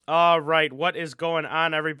All right, what is going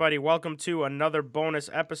on, everybody? Welcome to another bonus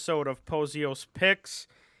episode of Pozios Picks.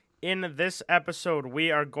 In this episode,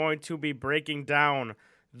 we are going to be breaking down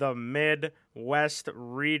the Midwest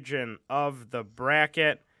region of the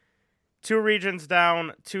bracket. 2 regions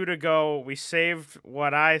down, 2 to go. We saved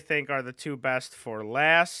what I think are the 2 best for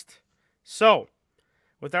last. So,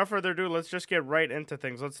 without further ado, let's just get right into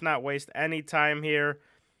things. Let's not waste any time here.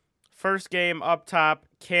 First game up top,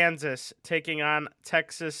 Kansas taking on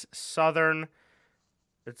Texas Southern.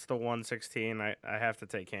 It's the 116. I have to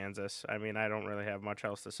take Kansas. I mean, I don't really have much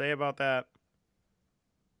else to say about that.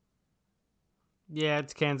 Yeah,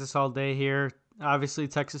 it's Kansas all day here. Obviously,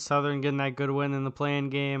 Texas Southern getting that good win in the play-in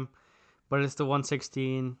game, but it's the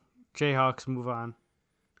 116. Jayhawks move on.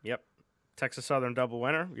 Yep, Texas Southern double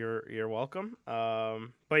winner. You're welcome.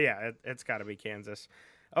 But yeah, it's got to be Kansas.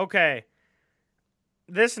 Okay.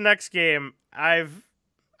 This next game, I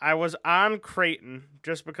was on Creighton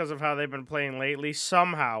just because of how they've been playing lately,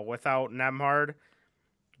 somehow without Nemhard.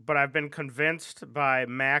 But I've been convinced by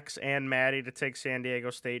Max and Maddie to take San Diego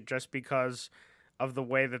State just because of the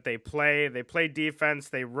way that they play. They play defense,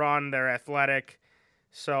 they run, they're athletic.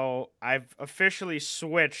 So I've officially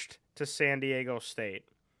switched to San Diego State.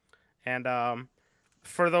 And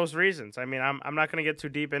for those reasons, I mean, I'm not going to get too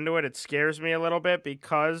deep into it. It scares me a little bit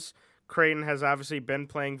because Creighton has obviously been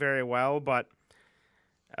playing very well, but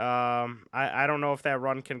I don't know if that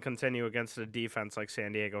run can continue against a defense like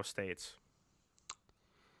San Diego State's.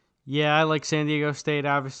 Yeah, I like San Diego State,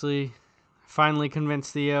 obviously. Finally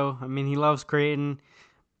convinced Theo. I mean, he loves Creighton.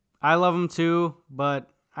 I love him too, but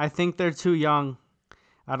I think they're too young.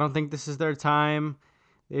 I don't think this is their time.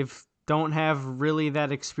 They don't have really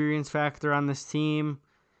that experience factor on this team.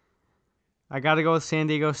 I got to go with San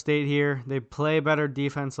Diego State here. They play better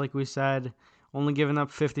defense, like we said, only giving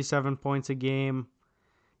up 57 points a game.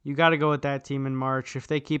 You got to go with that team in March. If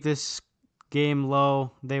they keep this game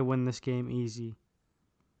low, they win this game easy.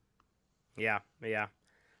 Yeah.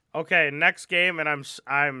 Okay, next game, and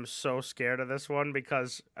I'm so scared of this one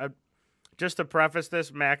because just to preface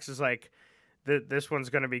this, Max is like, this one's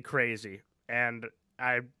going to be crazy, and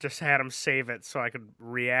I just had him save it so I could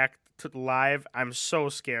react to live. I'm so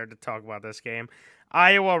scared to talk about this game.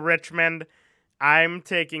 Iowa-Richmond, I'm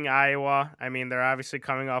taking Iowa. I mean, they're obviously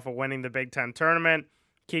coming off of winning the Big Ten tournament.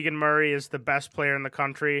 Keegan Murray is the best player in the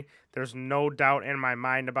country. There's no doubt in my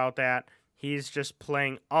mind about that. He's just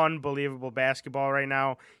playing unbelievable basketball right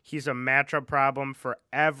now. He's a matchup problem for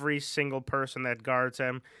every single person that guards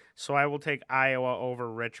him. So I will take Iowa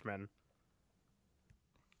over Richmond.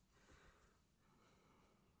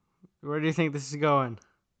 Where do you think this is going?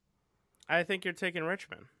 I think you're taking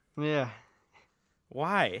Richmond. Yeah.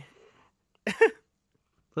 Why?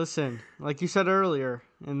 Listen, like you said earlier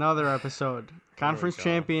in the other episode, conference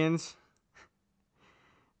champions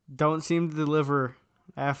don't seem to deliver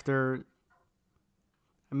after.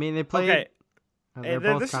 I mean, they played. Okay. They're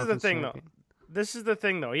both this is the thing, champions. though. This is the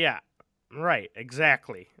thing, though. Yeah. Right.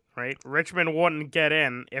 Exactly. Right. Richmond wouldn't get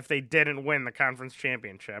in if they didn't win the conference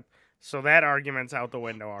championship. So that argument's out the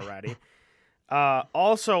window already.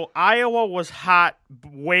 Also, Iowa was hot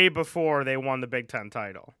way before they won the Big Ten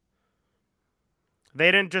title. They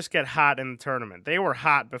didn't just get hot in the tournament. They were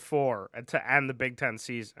hot before to end the Big Ten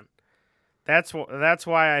season. That's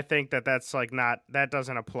why I think that's like that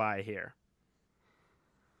doesn't apply here.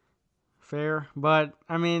 Fair, but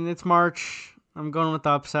I mean, it's March. I'm going with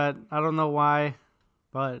the upset. I don't know why,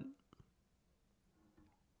 but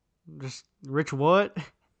just Rich Wood.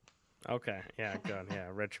 Okay, yeah, good. Yeah,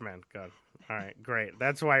 Richmond, good. All right, great.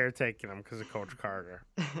 That's why you're taking him, because of Coach Carter.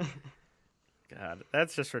 God,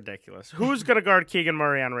 that's just ridiculous. Who's going to guard Keegan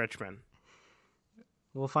Murray on Richmond?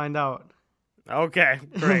 We'll find out. Okay,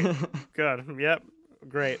 great. Good. Yep,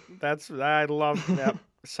 great. I love that.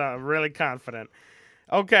 So really confident.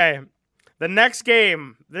 Okay, the next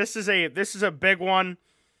game. This is a big one.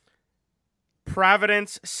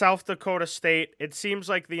 Providence, South Dakota State. It seems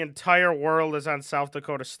like the entire world is on South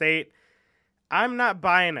Dakota State. I'm not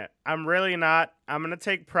buying it. I'm really not. I'm going to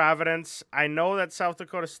take Providence. I know that South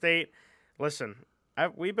Dakota State, listen,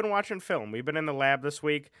 we've been watching film. We've been in the lab this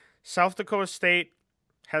week. South Dakota State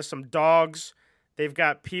has some dogs. They've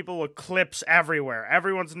got people with clips everywhere.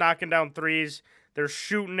 Everyone's knocking down threes. They're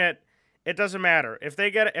shooting it. It doesn't matter. If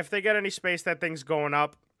they get any space, that thing's going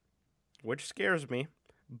up, which scares me.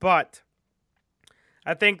 But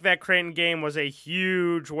I think that Creighton game was a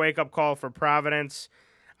huge wake-up call for Providence.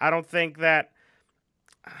 I don't think that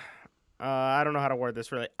I don't know how to word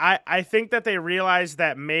this really. I think that they realized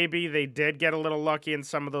that maybe they did get a little lucky in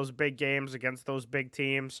some of those big games against those big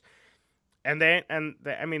teams. And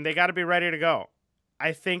they got to be ready to go.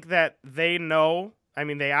 I think that they know I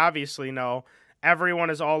mean, they obviously know. Everyone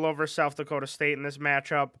is all over South Dakota State in this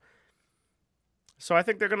matchup. So I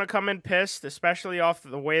think they're going to come in pissed, especially off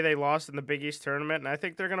the way they lost in the Big East tournament, and I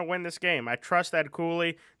think they're going to win this game. I trust Ed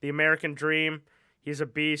Cooley, the American Dream. He's a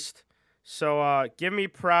beast. So give me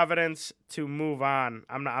Providence to move on.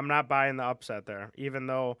 I'm not buying the upset there, even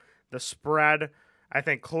though the spread I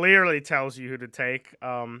think clearly tells you who to take.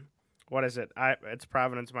 What is it? It's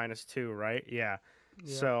Providence -2, right? Yeah.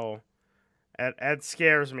 Yeah. So it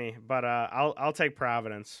scares me, but I'll take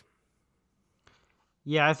Providence.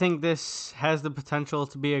 Yeah, I think this has the potential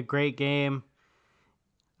to be a great game.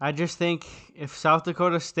 I just think if South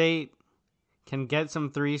Dakota State can get some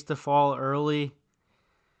threes to fall early,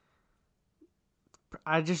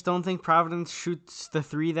 I just don't think Providence shoots the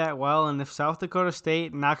three that well. And if South Dakota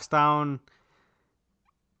State knocks down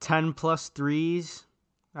 10 plus threes,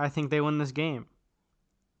 I think they win this game.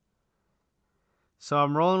 So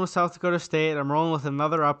I'm rolling with South Dakota State. I'm rolling with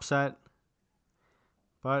another upset,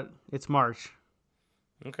 but it's March.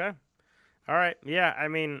 Okay. All right. Yeah, I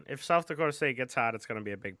mean, if South Dakota State gets hot, it's going to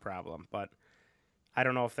be a big problem, but I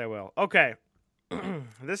don't know if they will. Okay.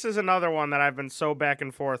 This is another one that I've been so back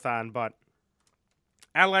and forth on, but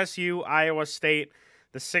LSU, Iowa State,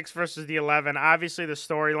 the 6 versus the 11. Obviously, the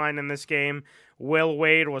storyline in this game, Will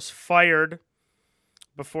Wade was fired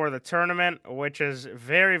before the tournament, which is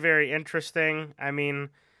very, very interesting. I mean,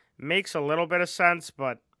 makes a little bit of sense,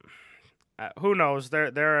 but who knows?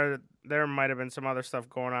 There might have been some other stuff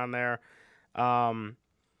going on there. I'm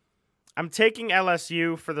taking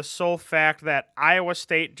LSU for the sole fact that Iowa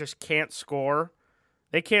State just can't score.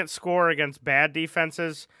 They can't score against bad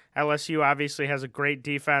defenses. LSU obviously has a great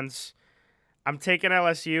defense. I'm taking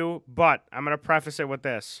LSU, but I'm going to preface it with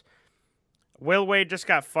this. Will Wade just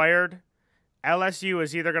got fired. LSU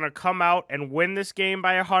is either going to come out and win this game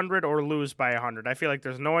by 100 or lose by 100. I feel like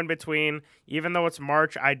there's no in between. Even though it's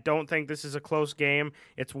March, I don't think this is a close game.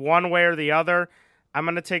 It's one way or the other. I'm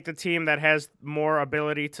going to take the team that has more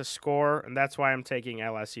ability to score, and that's why I'm taking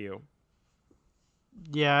LSU.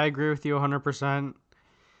 Yeah, I agree with you 100%.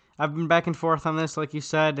 I've been back and forth on this. Like you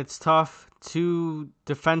said, it's tough. Two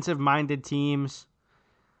defensive-minded teams.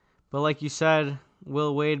 But like you said,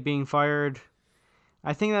 Will Wade being fired,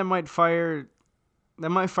 I think that might fire the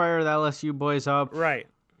LSU boys up. Right.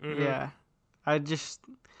 Mm-hmm. Yeah. I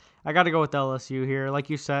got to go with LSU here.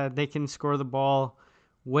 Like you said, they can score the ball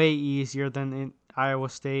way easier than in Iowa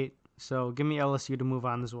State. So give me LSU to move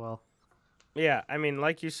on as well. Yeah, I mean,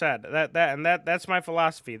 like you said, that's my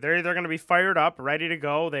philosophy. They're either going to be fired up, ready to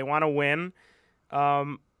go, they want to win,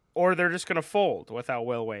 or they're just going to fold without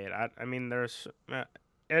Will Wade. I mean,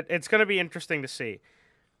 it's going to be interesting to see.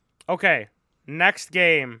 Okay, next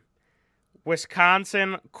game,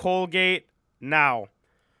 Wisconsin, Colgate. Now,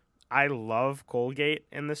 I love Colgate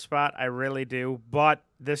in this spot. I really do. But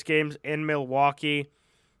this game's in Milwaukee.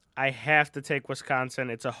 I have to take Wisconsin.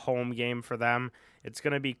 It's a home game for them. It's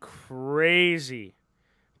going to be crazy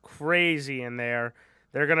in there.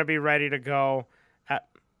 They're going to be ready to go.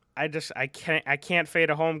 I can't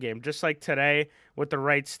fade a home game. Just like today with the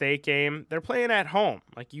Wright State game, they're playing at home.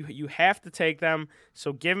 Like you have to take them.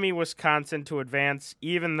 So give me Wisconsin to advance,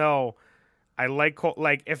 even though I like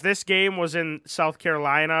if this game was in South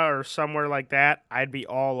Carolina or somewhere like that, I'd be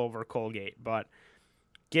all over Colgate. But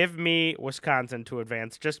give me Wisconsin to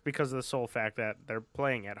advance just because of the sole fact that they're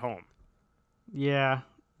playing at home. Yeah,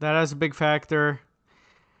 that is a big factor.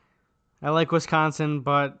 I like Wisconsin,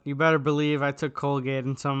 but you better believe I took Colgate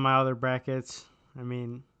in some of my other brackets. I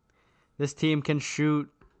mean, this team can shoot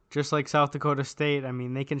just like South Dakota State. I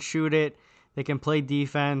mean, they can shoot it. They can play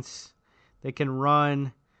defense. They can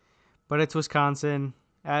run. But it's Wisconsin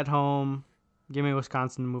at home. Give me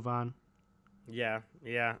Wisconsin to move on. Yeah.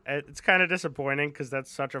 It's kind of disappointing because that's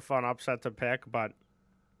such a fun upset to pick, but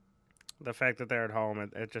the fact that they're at home,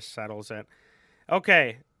 it just settles it.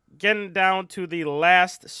 Okay, getting down to the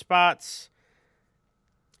last spots.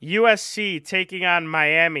 USC taking on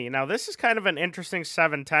Miami. Now, this is kind of an interesting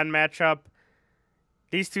 7-10 matchup.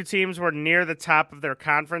 These two teams were near the top of their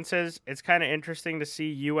conferences. It's kind of interesting to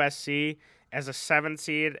see USC as a 7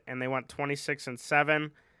 seed, and they went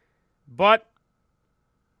 26-7. But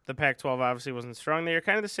the Pac-12 obviously wasn't strong. They were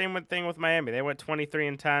kind of the same thing with Miami. They went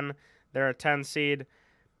 23-10. They're a 10 seed.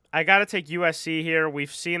 I got to take USC here.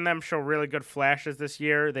 We've seen them show really good flashes this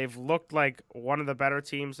year. They've looked like one of the better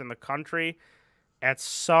teams in the country. At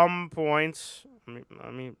some points,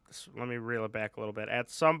 let me reel it back a little bit.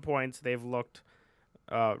 At some points, they've looked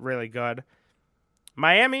really good.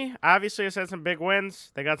 Miami obviously has had some big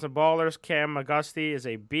wins. They got some ballers. Cam McGusty is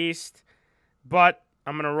a beast, but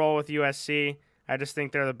I'm gonna roll with USC. I just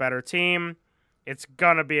think they're the better team. It's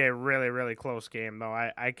gonna be a really, really close game, though.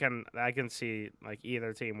 I can see like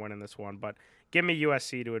either team winning this one, but give me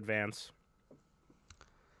USC to advance.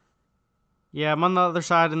 Yeah, I'm on the other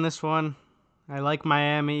side in this one. I like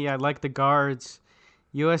Miami. I like the guards.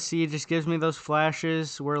 USC just gives me those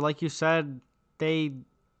flashes where, like you said, they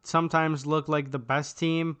sometimes look like the best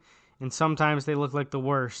team and sometimes they look like the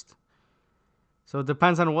worst. So it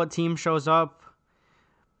depends on what team shows up.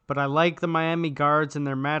 But I like the Miami guards and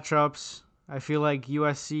their matchups. I feel like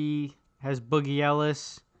USC has Boogie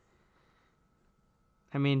Ellis.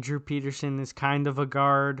 I mean, Drew Peterson is kind of a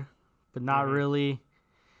guard, but not Hmm. really.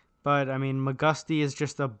 But, I mean, McGusty is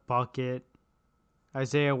just a bucket.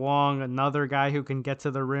 Isaiah Wong, another guy who can get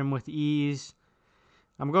to the rim with ease.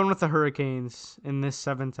 I'm going with the Hurricanes in this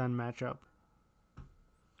 7-10 matchup.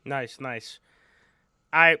 Nice, nice.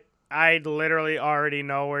 I literally already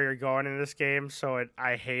know where you're going in this game, so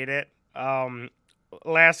I hate it.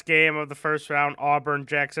 Last game of the first round, Auburn,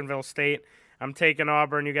 Jacksonville State. I'm taking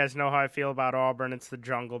Auburn. You guys know how I feel about Auburn. It's the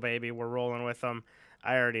jungle, baby. We're rolling with them.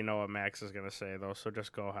 I already know what Max is gonna say though, so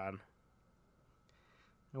just go ahead.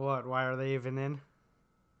 What? Why are they even in?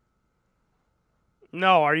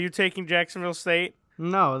 No, are you taking Jacksonville State?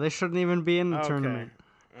 No, they shouldn't even be in the Okay. tournament.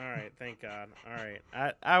 All right. Thank God. All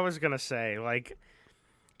right. I was gonna say like,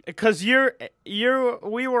 because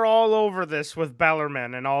we were all over this with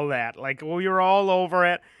Bellarmine and all that. Like we were all over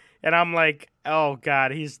it, and I'm like, oh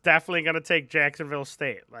God, he's definitely gonna take Jacksonville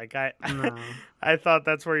State. Like No. I thought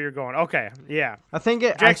that's where you're going. Okay. Yeah. I think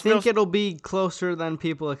Jacksonville. it'll be closer than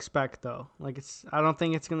people expect though. I don't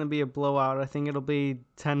think it's going to be a blowout. I think it'll be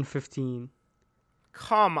 10-15.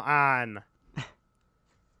 Come on.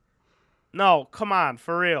 No, come on,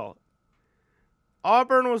 for real.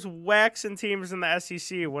 Auburn was waxing teams in the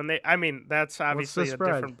SEC when they. I mean, that's What's the obviously a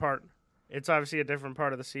spread? different part. It's obviously a different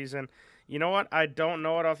part of the season. You know what? I don't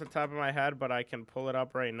know it off the top of my head, but I can pull it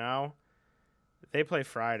up right now. They play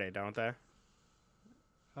Friday, don't they?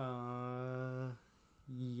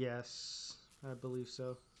 Yes, I believe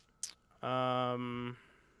so. Um,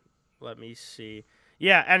 let me see.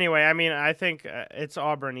 Yeah. Anyway, I mean, I think it's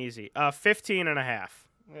Auburn easy. 15.5.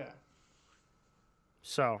 Yeah.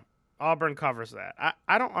 So Auburn covers that.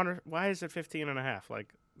 I don't under. Why is it 15.5?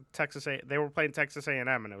 Like they were playing Texas A&M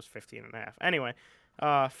and it was 15.5. Anyway,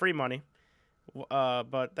 free money.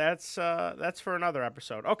 But that's for another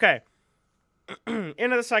episode. Okay.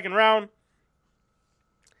 Into the second round.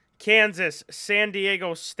 Kansas, San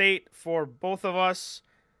Diego State for both of us.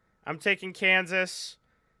 I'm taking Kansas.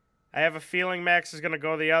 I have a feeling Max is going to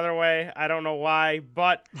go the other way. I don't know why,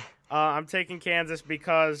 but I'm taking Kansas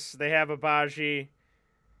because they have Abaji.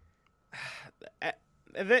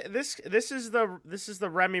 This is the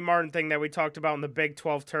Remy Martin thing that we talked about in the Big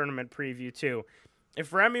 12 tournament preview too.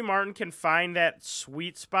 If Remy Martin can find that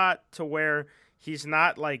sweet spot to where he's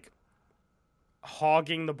not like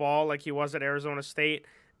hogging the ball like he was at Arizona State,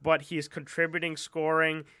 but he's contributing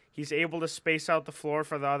scoring. He's able to space out the floor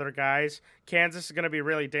for the other guys. Kansas is going to be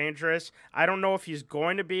really dangerous. I don't know if he's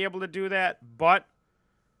going to be able to do that, but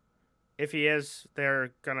if he is,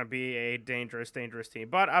 they're going to be a dangerous, dangerous team.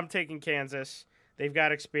 But I'm taking Kansas. They've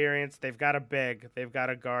got experience. They've got a big. They've got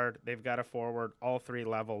a guard. They've got a forward. All three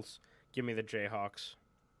levels. Give me the Jayhawks.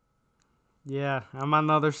 Yeah, I'm on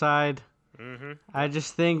the other side. Mm-hmm. I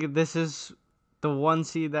just think this is the one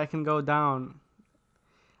seed that can go down.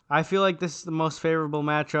 I feel like this is the most favorable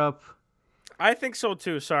matchup. I think so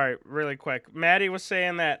too. Sorry, really quick. Maddie was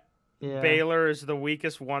saying that Baylor is the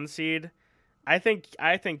weakest one seed. I think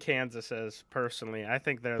Kansas is, personally. I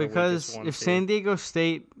think they're the weakest one if seed. San Diego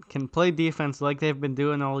State can play defense like they've been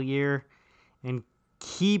doing all year and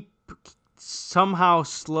somehow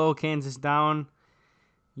slow Kansas down,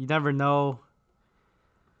 you never know.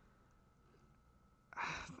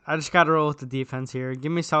 I just got to roll with the defense here.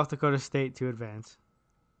 Give me South Dakota State to advance.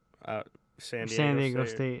 San Diego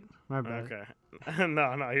State. My bad. Okay.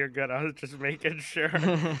 No, you're good. I was just making sure.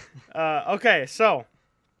 Okay, so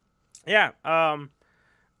yeah,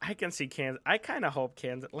 I can see Kansas. I kind of hope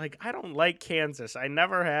Kansas. Like, I don't like Kansas. I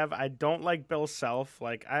never have. I don't like Bill Self.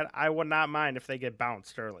 Like, I would not mind if they get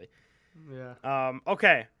bounced early. Yeah.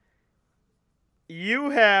 Okay. You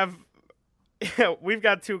have. We've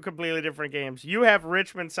got two completely different games. You have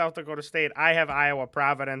Richmond, South Dakota State. I have Iowa,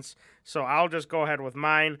 Providence. So I'll just go ahead with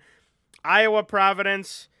mine. Iowa,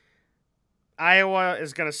 Providence. Iowa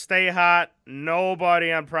is going to stay hot.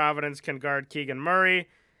 Nobody on Providence can guard Keegan Murray.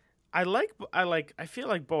 I feel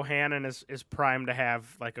like Bohannon is primed to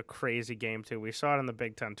have like a crazy game too. We saw it in the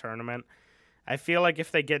Big Ten tournament. I feel like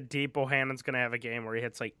if they get deep, Bohannon's going to have a game where he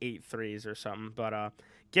hits like 8 threes or something. But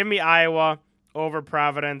give me Iowa. over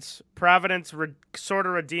Providence. Providence sort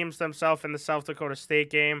of redeems themselves in the South Dakota State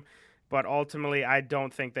game, but ultimately I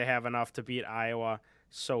don't think they have enough to beat Iowa.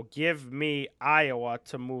 So give me Iowa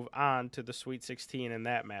to move on to the Sweet 16 in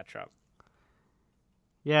that matchup.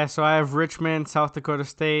 Yeah, so I have Richmond, South Dakota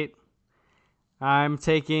State. I'm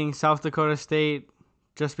taking South Dakota State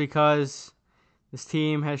just because this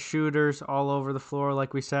team has shooters all over the floor,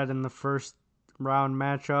 like we said in the first round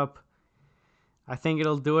matchup. I think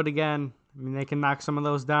it'll do it again. I mean, they can knock some of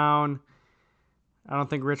those down. I don't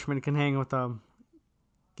think Richmond can hang with them.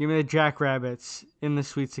 Give me the Jackrabbits in the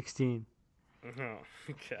Sweet 16. Oh,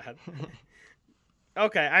 God.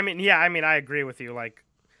 Okay, I agree with you. Like,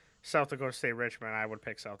 South Dakota State, Richmond, I would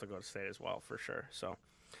pick South Dakota State as well, for sure. So,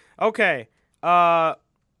 okay.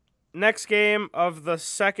 Next game of the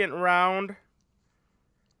second round,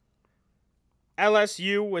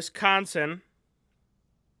 LSU, Wisconsin.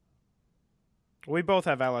 We both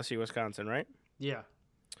have LSU, Wisconsin, right? Yeah.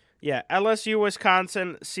 Yeah, LSU,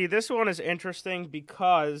 Wisconsin. See, this one is interesting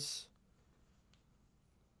because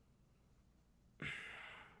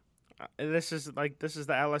this is the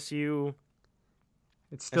LSU.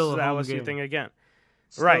 It's still a home LSU game. thing again.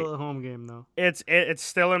 Still Right. a home game, though. It's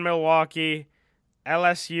still in Milwaukee.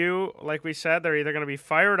 LSU, like we said, they're either going to be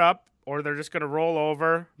fired up or they're just going to roll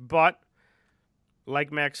over. But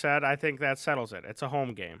like Max said, I think that settles it. It's a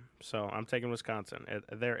home game, so I'm taking Wisconsin.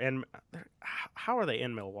 How are they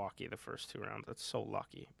in Milwaukee the first two rounds? That's so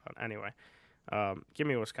lucky. But anyway, give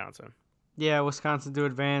me Wisconsin. Yeah, Wisconsin to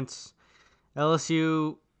advance.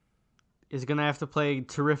 LSU is going to have to play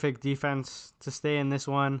terrific defense to stay in this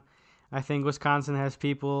one. I think Wisconsin has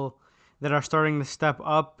people that are starting to step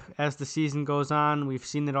up as the season goes on. We've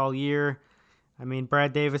seen it all year. I mean,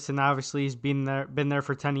 Brad Davison obviously has been there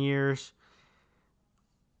for 10 years.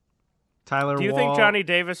 Tyler Do you Wall, think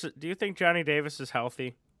Johnny Davis is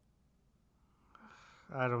healthy?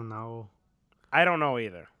 I don't know. I don't know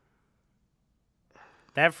either.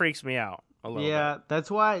 That freaks me out a little bit.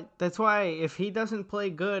 That's why if he doesn't play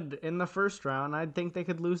good in the first round, I think they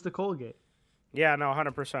could lose to Colgate. Yeah, no,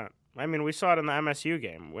 100%. I mean, we saw it in the MSU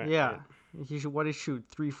game. He shoot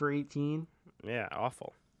 3 for 18. Yeah,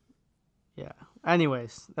 awful. Yeah.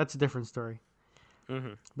 Anyways, that's a different story.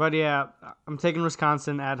 Mm-hmm. But yeah, I'm taking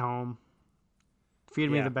Wisconsin at home. Feed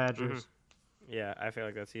me the Badgers. Mm-hmm. Yeah, I feel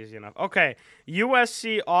like that's easy enough. Okay,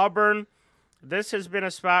 USC Auburn. This has been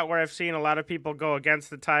a spot where I've seen a lot of people go against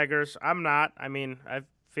the Tigers. I'm not. I mean, I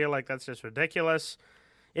feel like that's just ridiculous.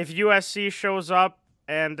 If USC shows up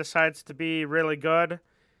and decides to be really good,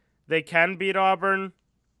 they can beat Auburn.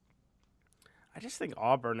 I just think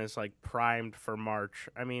Auburn is like primed for March.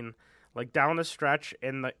 I mean, like down the stretch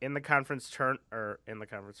in the conference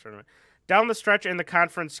tournament. Down the stretch in the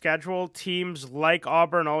conference schedule, teams like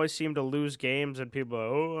Auburn always seem to lose games, and people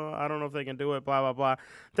are, I don't know if they can do it, blah, blah, blah.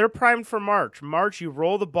 They're primed for March. March, you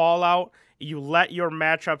roll the ball out, you let your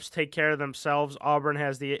matchups take care of themselves. Auburn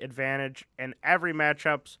has the advantage in every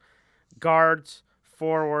matchups. Guards,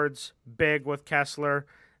 forwards, big with Kessler.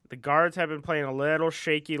 The guards have been playing a little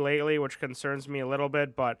shaky lately, which concerns me a little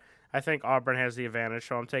bit, but I think Auburn has the advantage,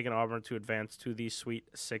 so I'm taking Auburn to advance to the Sweet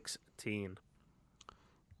 16.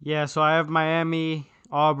 Yeah, so I have Miami,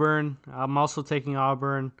 Auburn. I'm also taking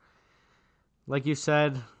Auburn. Like you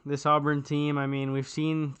said, this Auburn team, I mean, we've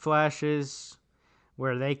seen flashes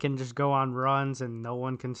where they can just go on runs and no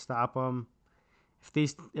one can stop them.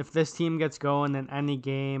 If this team gets going in any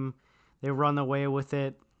game, they run away with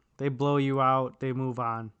it, they blow you out, they move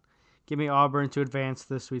on. Give me Auburn to advance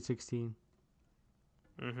to the Sweet 16.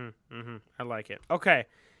 I like it. Okay,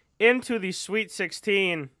 into the Sweet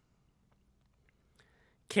 16.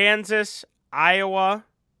 Kansas, Iowa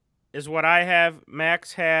is what I have.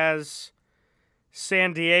 Max has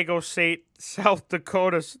San Diego State, South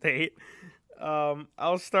Dakota State.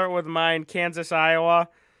 I'll start with mine, Kansas, Iowa.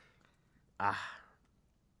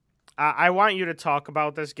 I want you to talk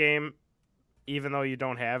about this game, even though you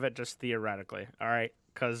don't have it, just theoretically, all right?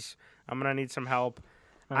 Because I'm going to need some help.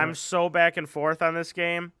 I'm so back and forth on this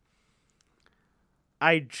game.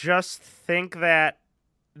 I just think that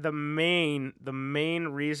the main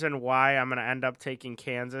reason why I'm going to end up taking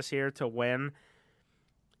Kansas here to win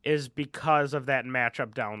is because of that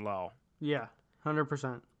matchup down low. Yeah,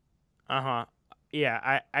 100%.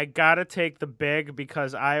 Yeah, I got to take the big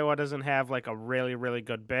because Iowa doesn't have like a really, really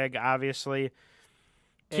good big, obviously.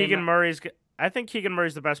 I think Keegan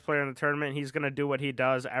Murray's the best player in the tournament. He's going to do what he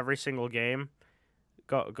does every single game.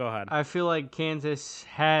 Go ahead. I feel like Kansas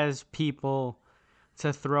has people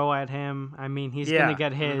to throw at him. I mean, he's going to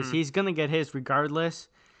get his. Mm-hmm. He's going to get his regardless.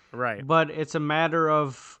 Right. But it's a matter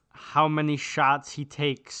of how many shots he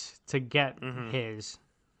takes to get his.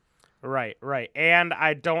 Right, right. And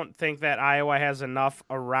I don't think that Iowa has enough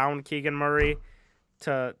around Keegan Murray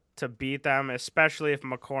to beat them, especially if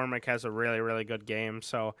McCormick has a really, really good game.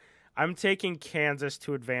 So I'm taking Kansas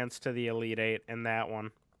to advance to the Elite Eight in that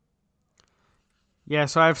one. Yeah,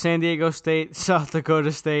 so I have San Diego State, South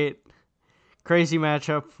Dakota State. Crazy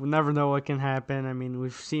matchup. We never know what can happen. I mean,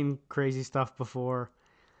 we've seen crazy stuff before.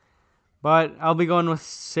 But I'll be going with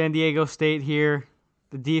San Diego State here.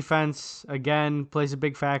 The defense, again, plays a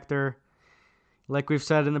big factor. Like we've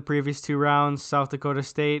said in the previous two rounds, South Dakota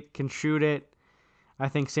State can shoot it. I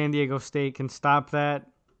think San Diego State can stop that.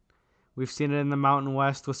 We've seen it in the Mountain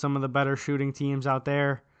West with some of the better shooting teams out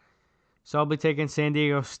there. So I'll be taking San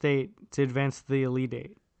Diego State to advance to the Elite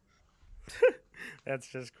Eight. That's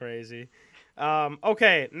just crazy.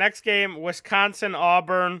 Okay, next game,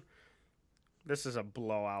 Wisconsin-Auburn. This is a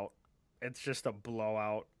blowout. It's just a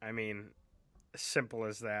blowout. I mean, simple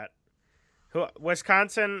as that.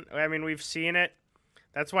 Wisconsin, I mean, we've seen it.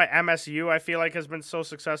 That's why MSU, I feel like, has been so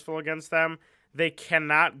successful against them. They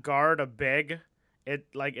cannot guard a big.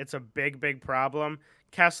 It's a big, big problem.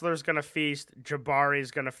 Kessler's going to feast.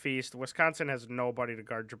 Jabari's going to feast. Wisconsin has nobody to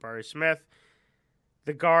guard Jabari Smith.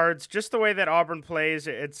 The guards, just the way that Auburn plays,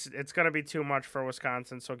 it's going to be too much for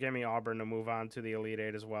Wisconsin, so give me Auburn to move on to the Elite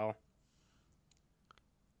Eight as well.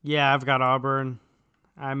 Yeah, I've got Auburn.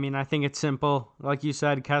 I mean, I think it's simple. Like you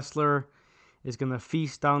said, Kessler is going to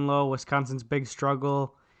feast down low. Wisconsin's big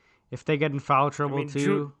struggle. If they get in foul trouble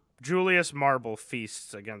too. Julius Marble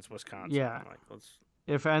feasts against Wisconsin. Yeah.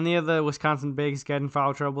 If any of the Wisconsin bigs get in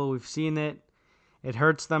foul trouble, we've seen it. It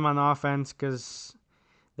hurts them on offense because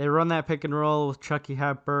they run that pick and roll with Chucky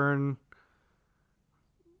Hepburn,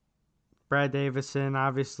 Brad Davison,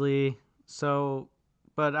 obviously. So,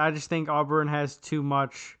 but I just think Auburn has too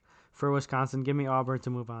much for Wisconsin. Give me Auburn to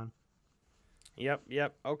move on.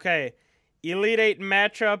 Yep. Okay. Elite Eight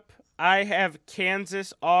matchup. I have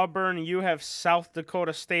Kansas, Auburn. You have South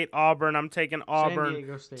Dakota State, Auburn. I'm taking Auburn. San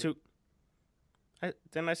Diego State.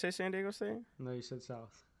 Didn't I say San Diego State? No, you said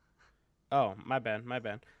South. Oh, my bad.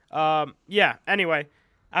 Yeah, anyway.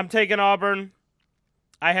 I'm taking Auburn.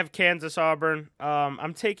 I have Kansas, Auburn.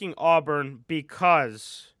 I'm taking Auburn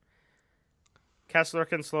because Kessler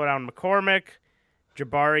can slow down McCormick.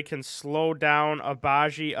 Jabari can slow down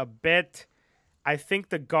Abaji a bit. I think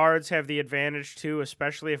the guards have the advantage too,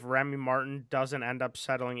 especially if Remy Martin doesn't end up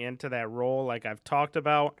settling into that role like I've talked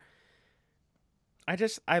about.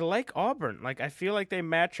 I like Auburn. Like, I feel like they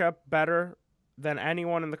match up better than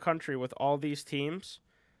anyone in the country with all these teams.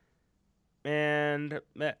 And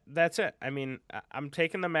that's it. I mean, I'm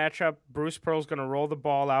taking the matchup. Bruce Pearl's going to roll the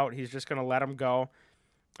ball out. He's just going to let him go.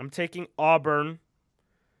 I'm taking Auburn.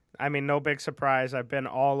 I mean, no big surprise. I've been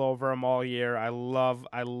all over him all year. I love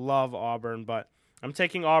Auburn, but I'm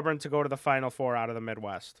taking Auburn to go to the Final Four out of the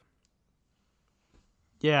Midwest.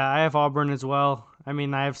 Yeah, I have Auburn as well. I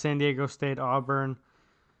mean, I have San Diego State, Auburn.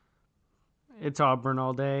 It's Auburn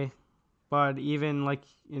all day. But even like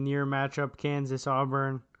in your matchup, Kansas,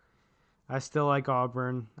 Auburn, I still like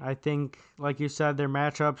Auburn. I think, like you said, their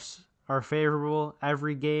matchups are favorable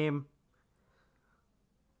every game.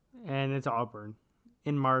 And it's Auburn.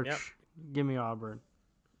 In March, Yep. Give me Auburn.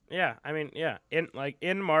 Yeah, I mean, yeah.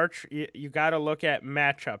 In March, you got to look at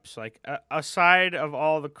matchups. Like, aside of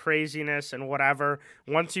all the craziness and whatever,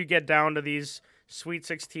 once you get down to these Sweet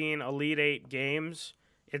 16, Elite 8 games,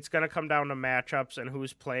 it's going to come down to matchups and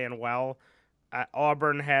who's playing well.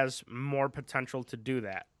 Auburn has more potential to do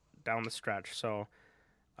that down the stretch. So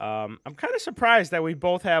I'm kind of surprised that we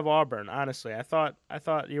both have Auburn, honestly. I thought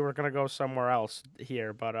you were going to go somewhere else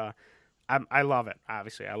here, but I love it.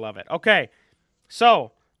 Obviously, I love it. Okay,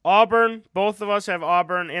 so Auburn, both of us have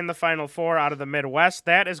Auburn in the Final Four out of the Midwest.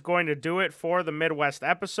 That is going to do it for the Midwest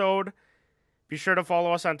episode. Be sure to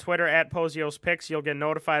follow us on Twitter at Pozios Picks. You'll get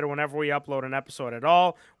notified whenever we upload an episode at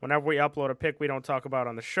all. Whenever we upload a pick we don't talk about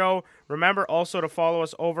on the show. Remember also to follow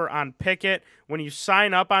us over on Pickit. When you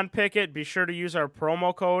sign up on Pickit, be sure to use our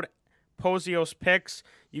promo code Pozios Picks.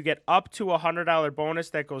 You get up to a $100 bonus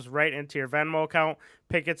that goes right into your Venmo account.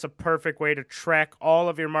 Picket's a perfect way to track all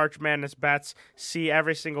of your March Madness bets, see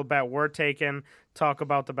every single bet we're taking, talk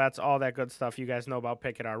about the bets, all that good stuff. You guys know about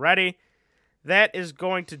Pickit already. That is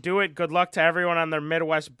going to do it. Good luck to everyone on their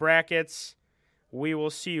Midwest brackets. We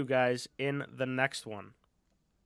will see you guys in the next one.